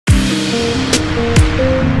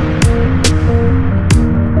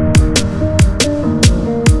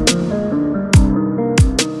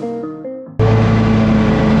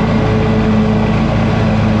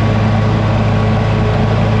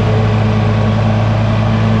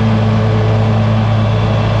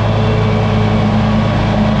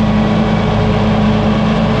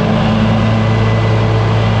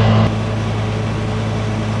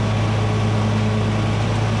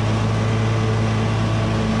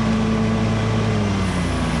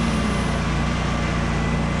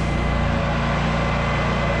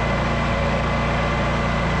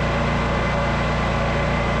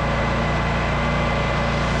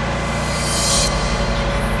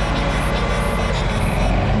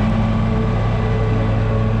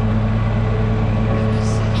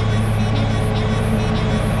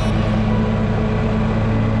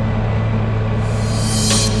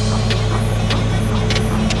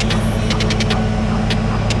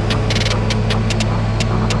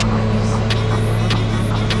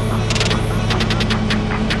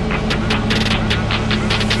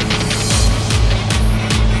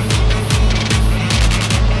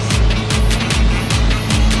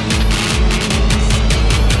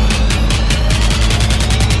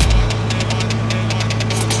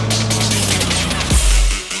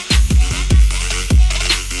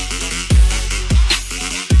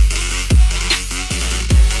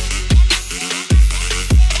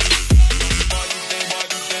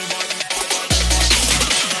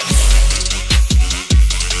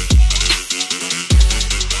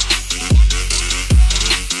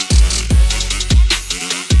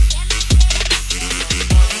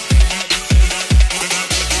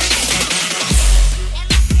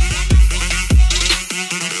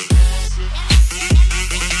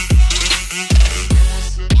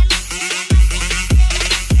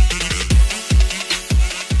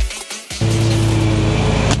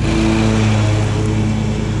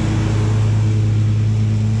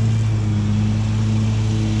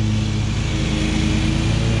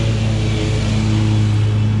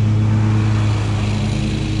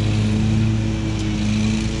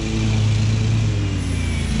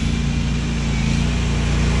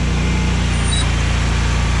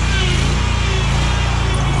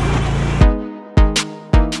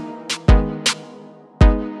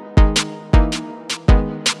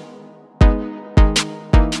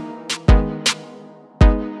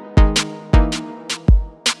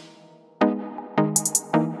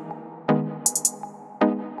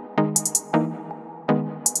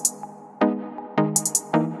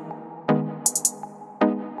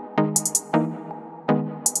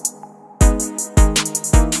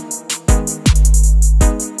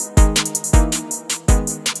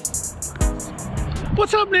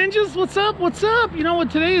What's up, ninjas? What's up? What's up? You know what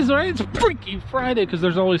today is, right? It's Freaky Friday, because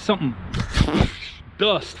there's always something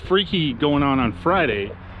freaky going on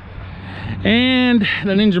Friday. And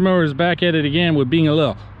the Ninja Mower is back at it again with being a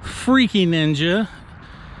little freaky ninja.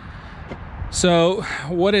 So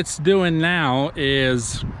what it's doing now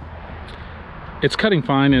is it's cutting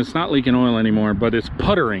fine and it's not leaking oil anymore, but it's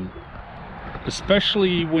puttering,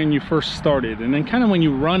 especially when you first started, and then kind of when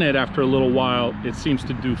you run it after a little while, it seems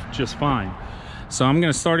to do just fine. So I'm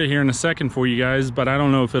going to start it here in a second for you guys, but I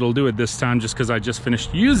don't know if it'll do it this time just because I just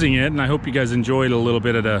finished using it, and I hope you guys enjoyed a little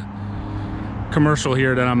bit of the commercial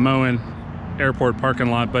here that I'm mowing airport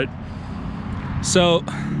parking lot. But so,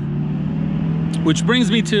 which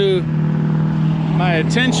brings me to my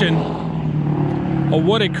attention of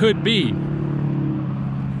what it could be.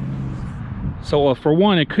 So for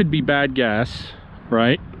one, it could be bad gas,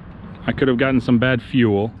 right? I could have gotten some bad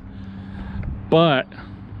fuel, but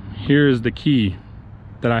here's the key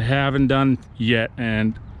that I haven't done yet,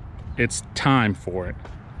 and it's time for it.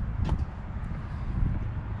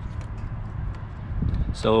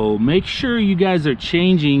 So make sure you guys are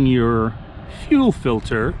changing your fuel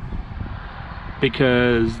filter,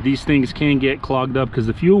 because these things can get clogged up, because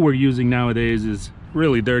the fuel we're using nowadays is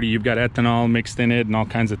really dirty. You've got ethanol mixed in it and all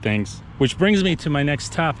kinds of things, which brings me to my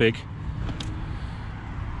next topic.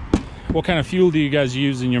 What kind of fuel do you guys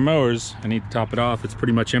use in your mowers? I need to top it off. It's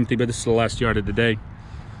pretty much empty, but this is the last yard of the day.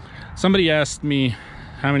 Somebody asked me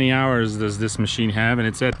how many hours does this machine have, and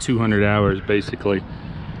it's at 200 hours basically.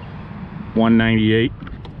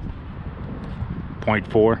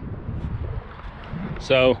 198.4.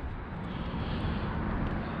 So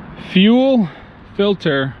fuel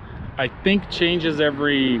filter, I think, changes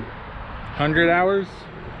every 100 hours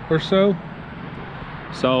or so.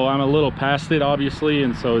 So I'm a little past it, obviously,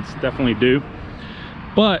 and so it's definitely due.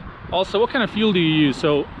 But also, what kind of fuel do you use?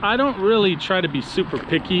 So I don't really try to be super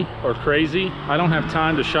picky or crazy. I don't have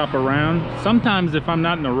time to shop around. Sometimes if I'm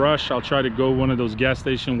not in a rush, I'll try to go one of those gas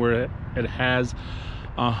stations where it has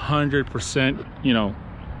 100%, you know,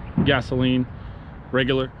 gasoline,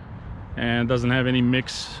 regular, and doesn't have any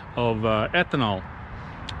mix of ethanol.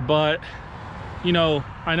 But you know,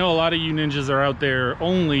 I know a lot of you ninjas are out there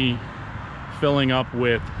only filling up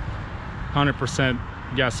with 100%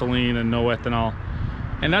 gasoline and no ethanol,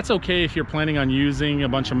 and that's okay if you're planning on using a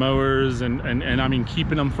bunch of mowers and I mean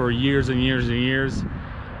keeping them for years and years and years.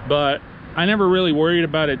 But I never really worried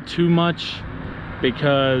about it too much,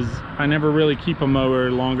 because I never really keep a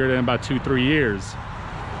mower longer than about 2-3 years.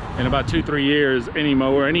 In about 2-3 years, any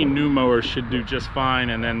mower, any new mower should do just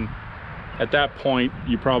fine, and then at that point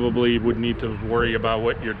you probably would need to worry about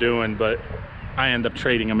what you're doing, but I end up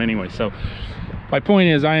trading them anyway. So my point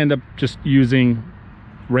is, I end up just using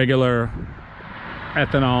regular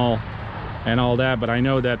ethanol and all that, but I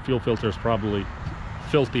know that fuel filter is probably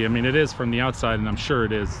filthy. I mean, it is from the outside, and I'm sure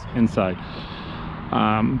it is inside.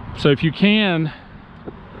 So if you can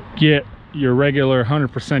get your regular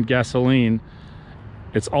 100% gasoline,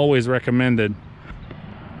 it's always recommended,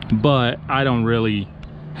 but I don't really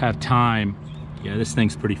have time. Yeah, this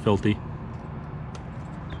thing's pretty filthy.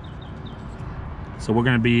 So we're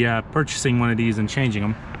going to be purchasing one of these and changing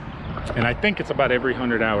them, and I think it's about every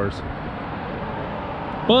 100 hours.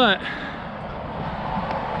 But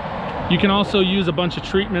you can also use a bunch of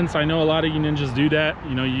treatments. I know a lot of you ninjas do that.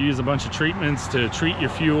 You know, you use a bunch of treatments to treat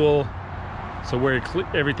your fuel, so where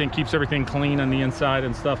everything keeps everything clean on the inside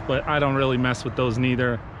and stuff. But I don't really mess with those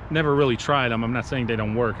neither. Never really tried them. I'm not saying they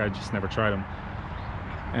don't work, I just never tried them.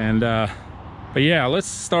 And but yeah, let's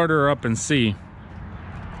start her up and see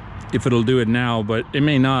if it'll do it now, but it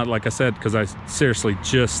may not, like I said, because I seriously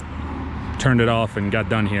just turned it off and got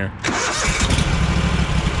done here.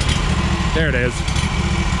 There it is.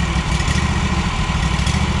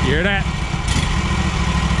 You hear that?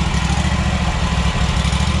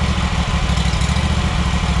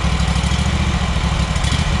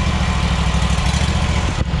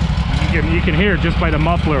 You can hear it just by the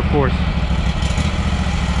muffler, of course.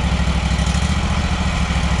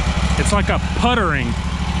 It's like a puttering.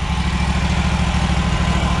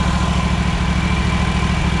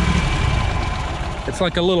 It's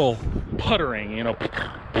like a little puttering, you know.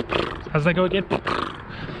 How's that go again?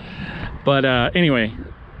 But anyway,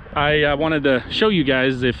 I wanted to show you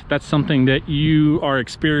guys, if that's something that you are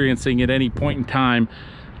experiencing at any point in time,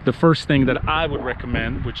 the first thing that I would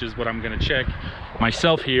recommend, which is what I'm going to check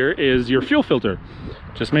myself here, is your fuel filter.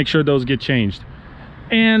 Just make sure those get changed,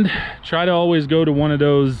 and try to always go to one of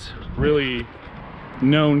those really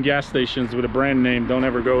known gas stations with a brand name. Don't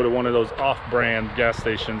ever go to one of those off-brand gas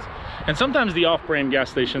stations. And sometimes the off-brand gas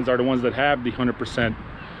stations are the ones that have the 100%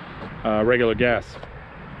 regular gas.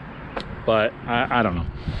 but I don't know.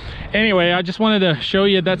 Anyway, I just wanted to show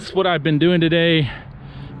you that's what I've been doing today,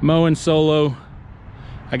 mowing solo.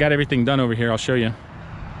 I got everything done over here. I'll show you.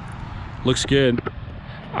 Looks good.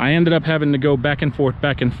 I ended up having to go back and forth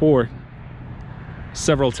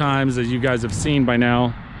several times, as you guys have seen by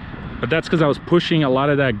now, but that's because I was pushing a lot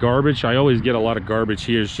of that garbage. I always get a lot of garbage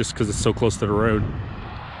here, it's just because it's so close to the road,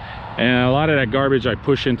 and a lot of that garbage I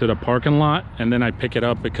push into the parking lot, and then I pick it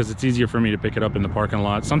up because it's easier for me to pick it up in the parking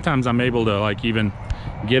lot. Sometimes I'm able to like even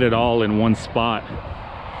get it all in one spot.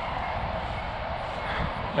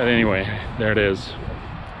 But anyway, there it is.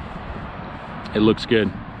 It looks good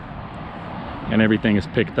and everything is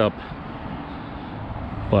picked up,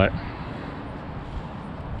 but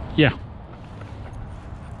yeah.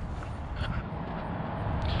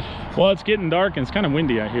 Well, it's getting dark and it's kind of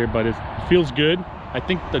windy out here, but it feels good. I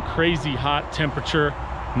think the crazy hot temperature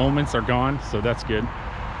moments are gone, so that's good.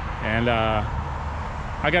 And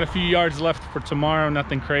I got a few yards left for tomorrow,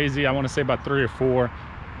 nothing crazy. I want to say about 3 or 4.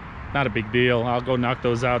 Not a big deal. I'll go knock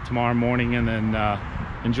those out tomorrow morning and then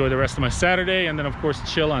enjoy the rest of my Saturday, and then of course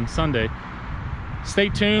chill on Sunday. Stay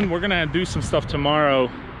tuned. We're gonna do some stuff tomorrow,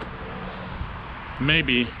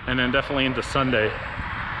 maybe, and then definitely into Sunday,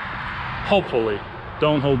 hopefully.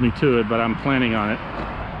 Don't hold me to it, but I'm planning on it.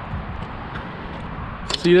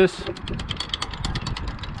 See this?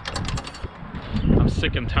 I'm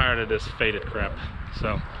sick and tired of this faded crap. So,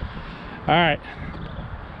 all right.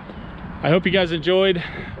 I hope you guys enjoyed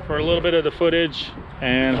for a little bit of the footage,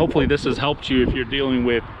 and hopefully this has helped you if you're dealing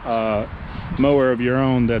with a mower of your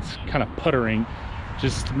own that's kind of puttering.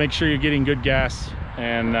 Just make sure you're getting good gas,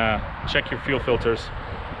 and check your fuel filters,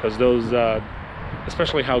 because those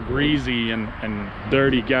especially how greasy and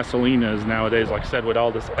dirty gasoline is nowadays. Like I said, with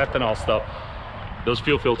all this ethanol stuff, those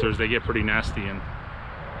fuel filters, they get pretty nasty and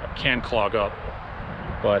can clog up.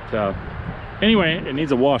 But anyway, it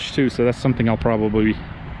needs a wash too, so that's something I'll probably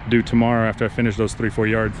do tomorrow after I finish those 3-4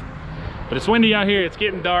 yards. But it's windy out here, it's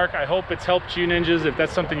getting dark. I hope it's helped you ninjas. If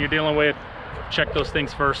that's something you're dealing with, check those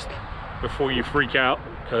things first before you freak out,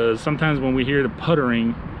 because sometimes when we hear the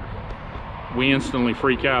puttering, we instantly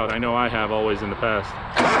freak out. I know I have always in the past.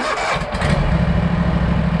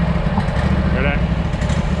 Hear that?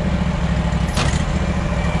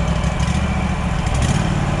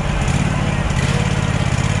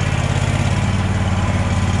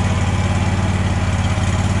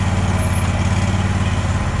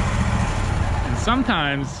 And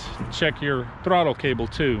sometimes check your throttle cable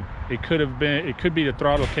too. It could be the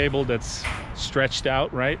throttle cable that's stretched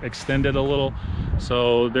out, right? Extended a little.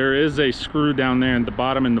 So there is a screw down there in the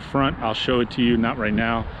bottom and the front. I'll show it to you, not right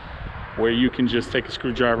now, where you can just take a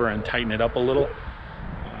screwdriver and tighten it up a little.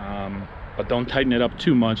 But don't tighten it up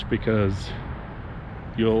too much, because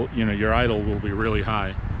your idle will be really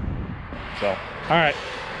high. So, all right,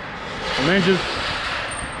 well, ninjas,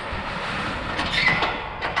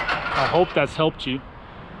 I hope that's helped you,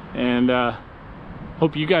 and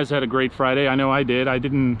hope you guys had a great Friday. I know I did. I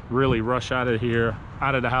didn't really rush out of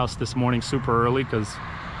the house this morning super early, because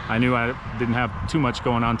I knew I didn't have too much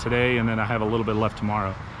going on today, and then I have a little bit left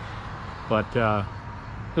tomorrow. But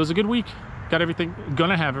it was a good week. Got everything,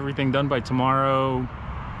 gonna have everything done by tomorrow.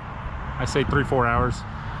 I say 3-4 hours.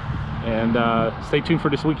 And stay tuned for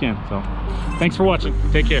this weekend. So thanks for watching.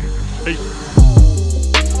 Take care. Peace.